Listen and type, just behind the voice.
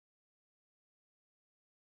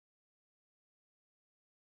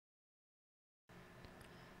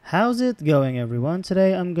How's it going, everyone?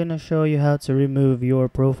 Today I'm gonna show you how to remove your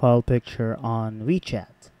profile picture on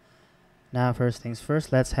WeChat. Now, first things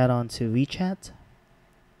first, let's head on to WeChat.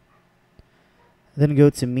 Then go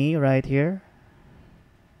to me right here.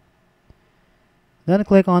 Then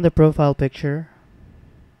click on the profile picture.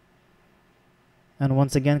 And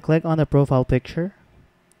once again, click on the profile picture.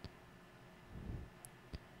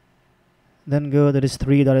 Then go to these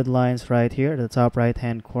three dotted lines right here at the top right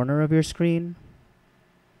hand corner of your screen.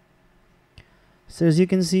 So as you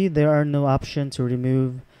can see, there are no options to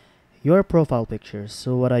remove your profile pictures.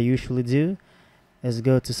 So what I usually do is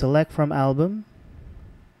go to select from album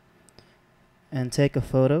and take a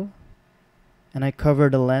photo, and I cover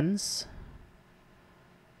the lens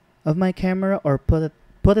of my camera or put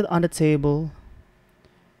it on the table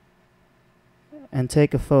and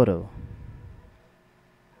take a photo.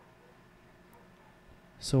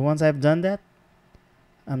 So once I've done that,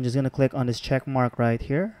 I'm just gonna click on this check mark right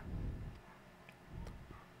here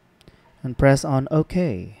and press on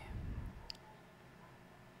OK.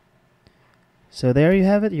 So there you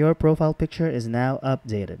have it, your profile picture is now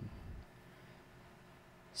updated.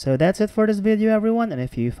 So that's it for this video, everyone, and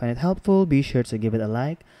if you find it helpful, be sure to give it a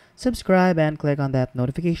like, subscribe, and click on that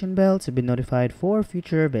notification bell to be notified for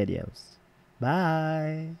future videos.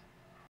 Bye!